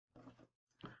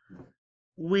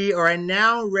We are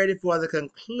now ready for the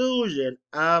conclusion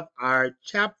of our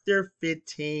Chapter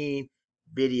 15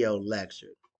 video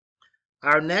lecture.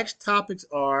 Our next topics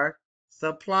are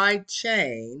supply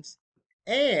chains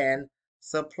and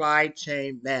supply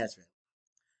chain management.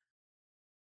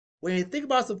 When you think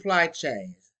about supply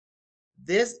chains,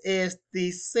 this is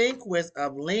the sequence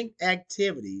of linked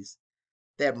activities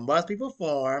that must be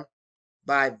performed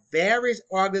by various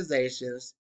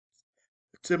organizations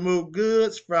to move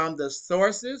goods from the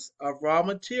sources of raw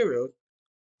materials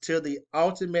to the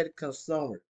ultimate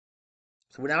consumer.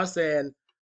 So we're now saying,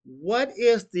 what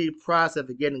is the process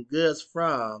of getting goods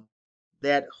from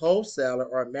that wholesaler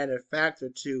or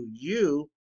manufacturer to you,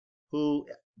 who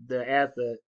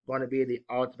going to be the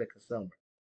ultimate consumer?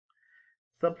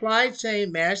 Supply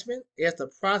chain management is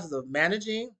the process of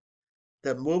managing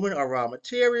the movement of raw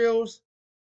materials,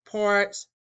 parts,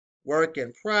 work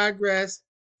in progress,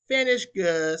 finished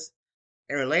goods,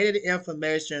 and related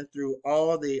information through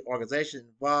all the organizations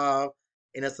involved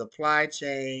in a supply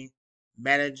chain,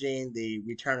 managing the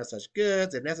return of such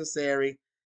goods if necessary,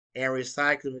 and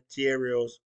recycling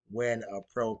materials when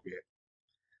appropriate.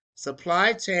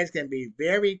 Supply chains can be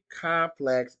very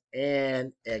complex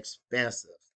and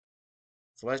expensive.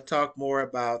 So let's talk more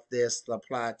about this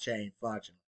supply chain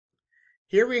function.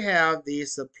 Here we have the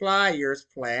suppliers'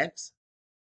 plants.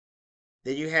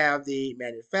 Then you have the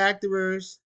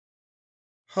manufacturers,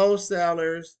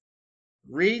 wholesalers,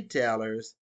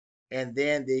 retailers, and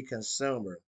then the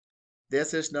consumer.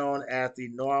 This is known as the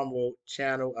normal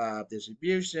channel of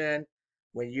distribution.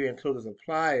 When you include a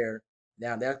supplier,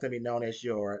 now that's going to be known as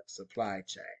your supply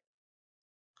chain.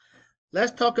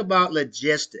 Let's talk about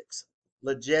logistics.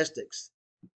 Logistics,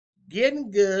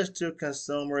 getting goods to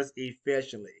consumers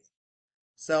efficiently.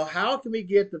 So how can we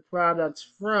get the products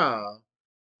from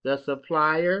the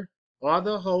supplier or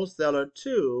the wholesaler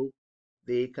to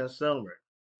the consumer?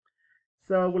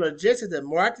 So logistics is a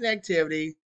marketing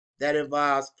activity that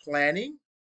involves planning,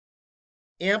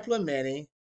 implementing,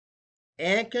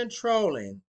 and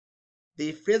controlling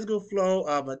the physical flow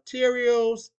of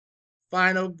materials,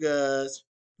 final goods,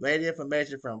 related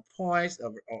information from points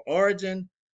of origin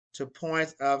to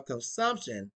points of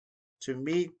consumption to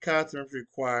meet customers'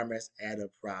 requirements at a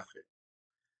profit.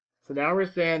 So now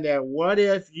we're saying that what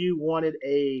if you wanted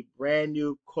a brand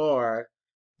new car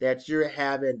that you're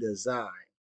having designed?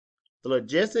 The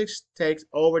logistics takes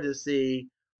over to see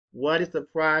what is the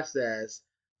process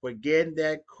for getting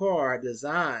that car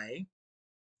designed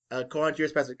according to your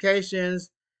specifications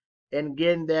and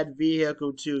getting that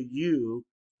vehicle to you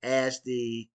as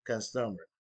the consumer.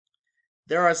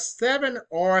 There are 7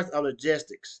 R's of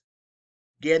logistics: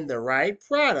 getting the right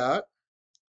product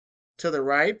to the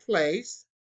right place,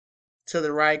 to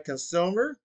the right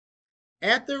consumer,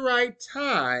 at the right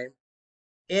time,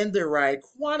 in the right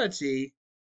quantity,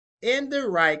 in the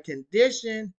right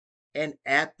condition, and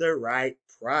at the right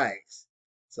price.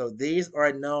 So these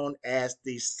are known as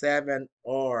the 7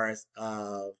 R's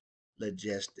of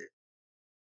logistics.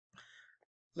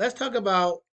 Let's talk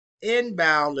about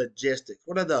inbound logistics.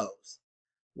 What are those?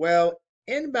 Well,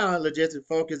 inbound logistics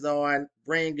focus on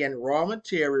bringing in raw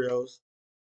materials,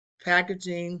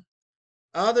 packaging,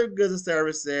 other goods and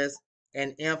services,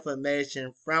 and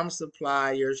information from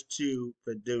suppliers to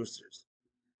producers.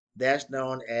 That's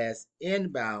known as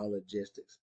inbound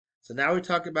logistics. So now we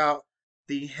talk about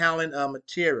the handling of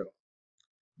material.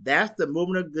 That's the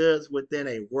movement of goods within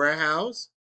a warehouse,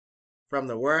 from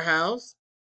the warehouse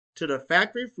to the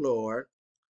factory floor,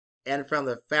 and from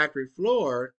the factory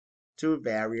floor to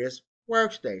various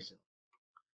workstations.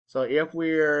 So if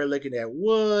we're looking at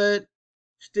wood,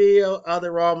 steel,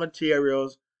 other raw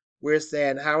materials, we're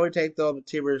saying how we take those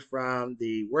materials from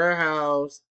the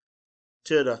warehouse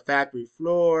to the factory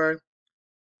floor,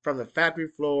 from the factory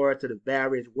floor to the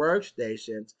various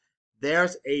workstations.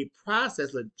 There's a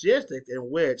process, logistics, in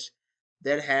which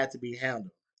that has to be handled.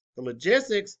 The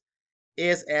logistics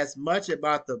is as much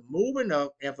about the movement of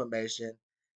information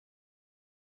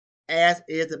as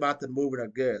it is about the movement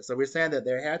of goods. So we're saying that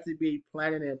there has to be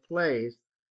planning in place,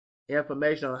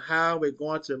 information on how we're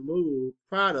going to move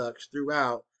products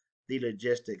throughout the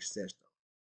logistics system.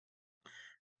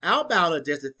 Outbound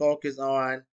logistics focus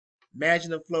on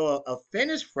managing the flow of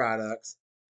finished products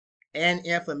and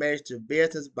information to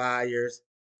business buyers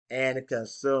and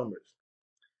consumers.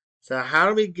 So how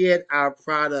do we get our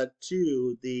product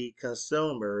to the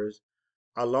consumers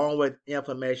along with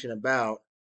information about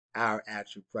our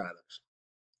actual products?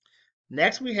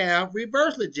 Next, we have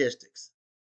reverse logistics.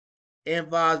 It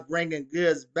involves bringing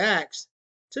goods back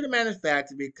to the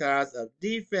manufacturer because of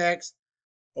defects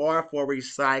or for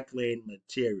recycling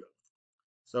material.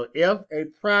 So if a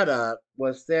product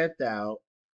was sent out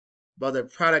but the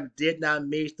product did not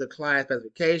meet the client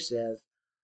specifications,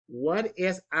 what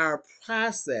is our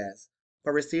process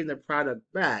for receiving the product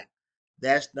back?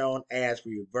 That's known as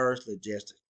reverse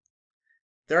logistics.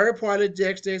 Third-party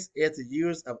logistics is the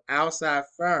use of outside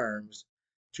firms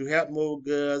to help move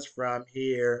goods from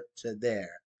here to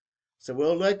there. So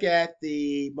we'll look at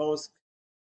the most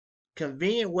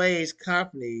convenient ways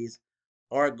companies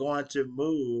are going to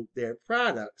move their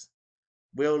products.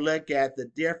 We'll look at the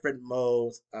different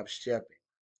modes of shipping.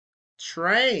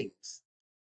 Trains.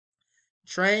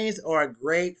 Trains are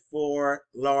great for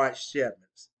large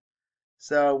shipments.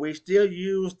 So we still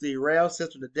use the rail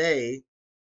system today.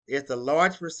 It's a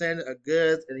large percentage of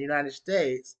goods in the United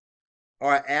States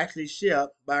are actually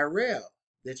shipped by rail.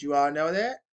 Did you all know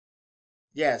that?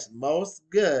 Yes, most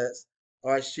goods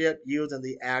are shipped using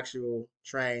the actual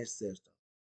train system.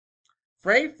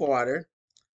 Freight forwarder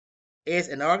is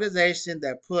an organization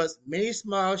that puts many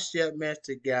small shipments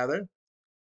together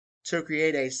to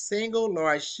create a single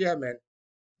large shipment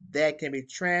that can be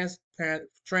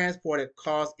transported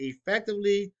cost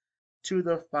effectively to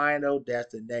the final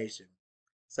destination.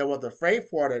 So what the freight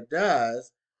forwarder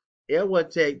does, it will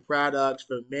take products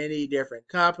from many different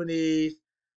companies,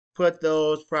 put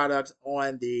those products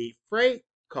on the freight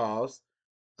cost,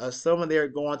 assuming they're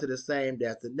going to the same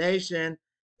destination,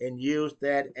 and use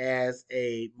that as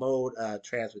a mode of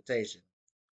transportation.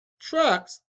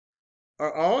 Trucks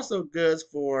are also goods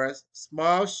for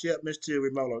small shipments to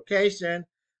remote location.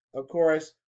 Of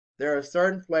course, there are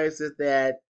certain places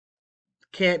that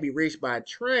can't be reached by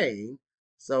train,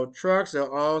 so trucks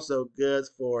are also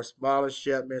goods for smaller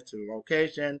shipments to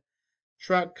location.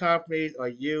 Truck companies are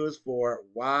used for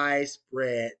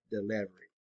widespread delivery.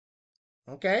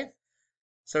 Okay,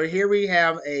 so here we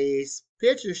have a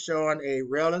picture showing a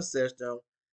railing system,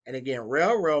 and again,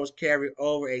 railroads carry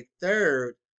over a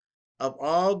third of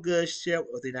all goods shipped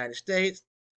with the United States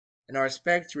and are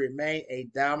expected to remain a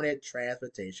dominant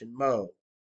transportation mode.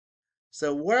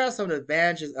 So, what are some of the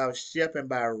advantages of shipping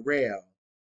by rail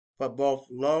for both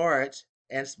large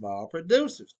and small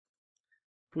producers?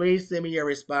 Please send me your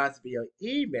response via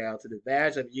email to the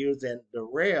advantage of using the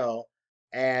rail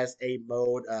as a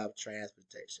mode of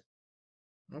transportation.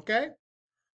 Okay?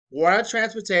 Water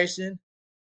transportation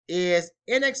is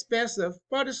inexpensive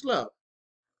but slow.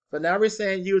 So now we're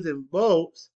saying using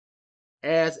boats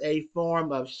as a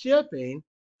form of shipping.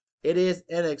 It is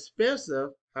inexpensive.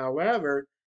 However,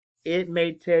 it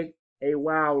may take a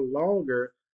while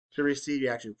longer to receive the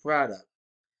actual product.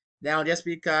 Now, just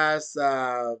because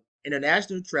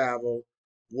international travel,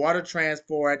 water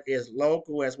transport is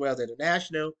local as well as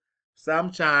international,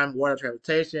 sometimes water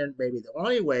transportation may be the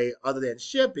only way, other than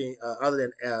shipping, other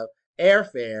than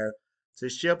airfare, to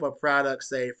ship a product,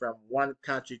 say, from one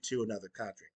country to another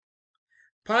country.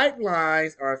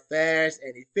 Pipelines are fast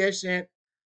and efficient.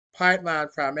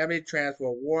 Pipelines primarily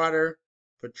transport water,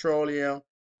 petroleum,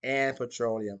 and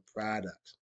petroleum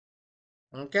products.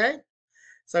 Okay?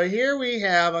 So here we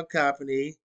have a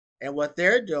company, and what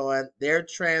they're doing, they're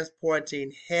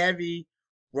transporting heavy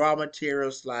raw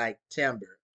materials like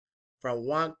timber from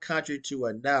one country to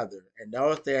another. And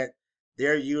notice that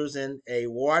they're using a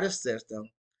water system.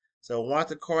 So once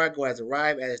the cargo has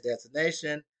arrived at its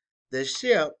destination, the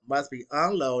ship must be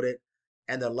unloaded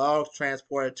and the logs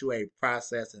transported to a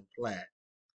processing plant.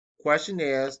 Question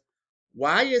is,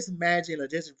 why is managing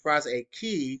logistics process a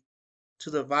key to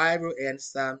survival in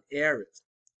some areas?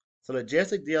 So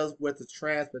logistics deals with the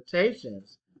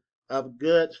transportations of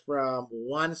goods from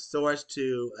one source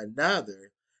to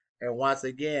another. And once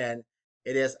again,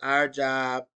 it is our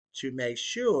job to make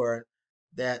sure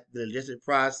that the logistic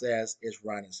process is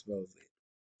running smoothly.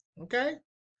 Okay?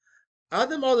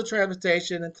 Other modes of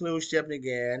transportation include shipping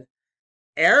again.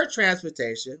 Air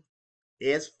transportation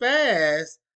is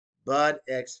fast but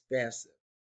expensive.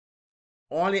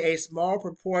 Only a small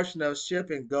proportion of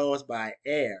shipping goes by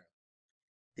air.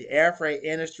 The air freight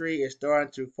industry is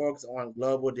starting to focus on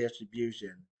global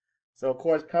distribution. So, of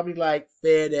course, companies like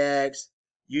FedEx,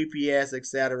 UPS,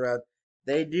 etc.,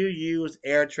 they do use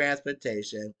air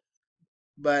transportation,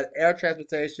 but air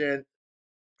transportation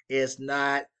is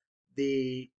not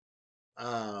the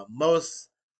most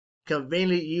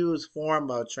conveniently used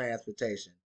form of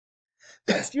transportation.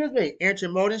 Excuse me,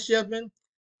 intermodal shipping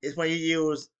is when you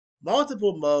use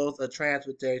multiple modes of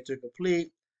transportation to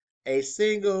complete a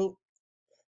single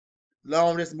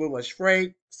long distance movement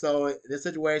freight. So in this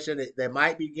situation, they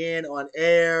might begin on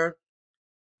air,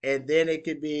 and then it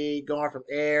could be going from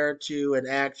air to an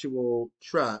actual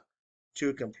truck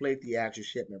to complete the actual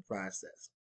shipment process.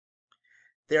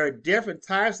 There are different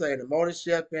types of intermodal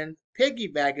shipping.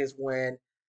 Piggyback is when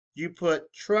you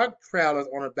put truck trailers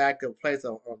on the back of places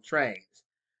on trains.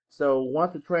 So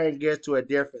once the train gets to a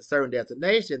different certain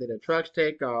destination, then the trucks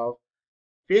take off.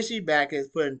 Fishback is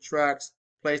putting trucks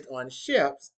placed on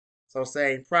ships. So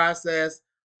same process.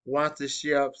 Once the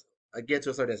ships get to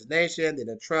a certain destination, then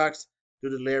the trucks do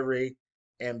delivery.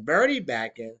 And birdie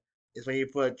backing is when you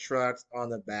put trucks on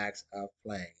the backs of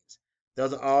planes.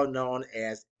 Those are all known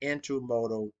as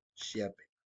intermodal shipping.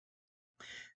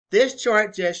 This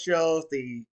chart just shows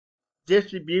the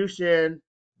distribution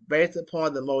based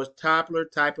upon the most popular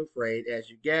type of freight. As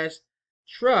you guessed,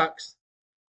 trucks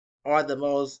are the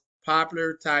most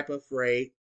popular type of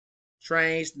freight,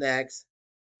 trains next,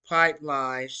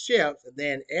 pipelines, ships, and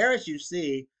then as you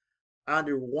see,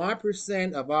 under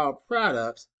 1% of all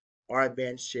products are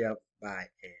being shipped by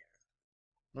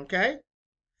air. Okay?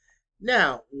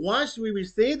 Now, once we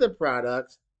receive the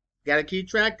products, got to keep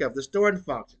track of the storing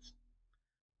functions.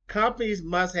 Companies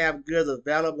must have goods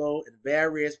available in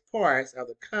various parts of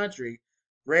the country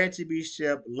ready to be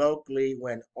shipped locally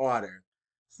when ordered.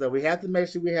 So we have to make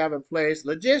sure we have in place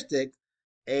logistics,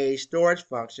 a storage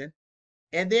function,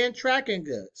 and then tracking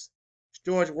goods.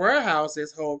 Storage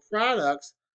warehouses hold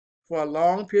products for a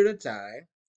long period of time.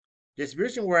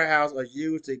 Distribution warehouses are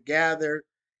used to gather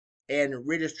and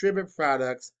redistribute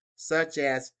products such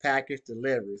as package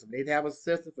deliveries. We need to have a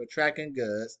system for tracking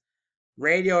goods.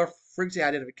 Radio frequency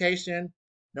identification,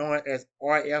 known as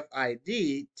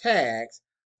RFID tags,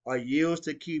 are used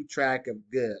to keep track of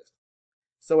goods.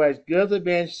 So as goods are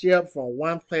being shipped from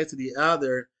one place to the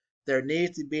other, there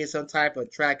needs to be some type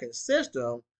of tracking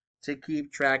system to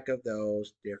keep track of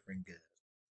those different goods.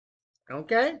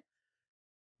 Okay?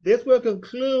 This will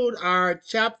conclude our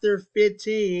chapter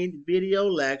 15 video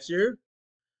lecture.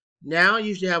 Now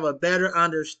you should have a better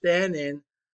understanding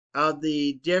of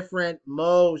the different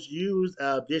modes used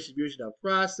of distribution of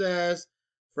process,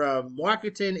 from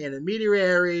marketing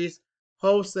intermediaries,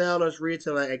 wholesalers,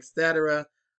 retailer, etc.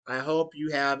 I hope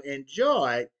you have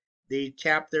enjoyed the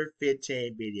chapter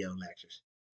 15 video lectures.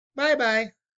 Bye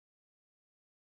bye.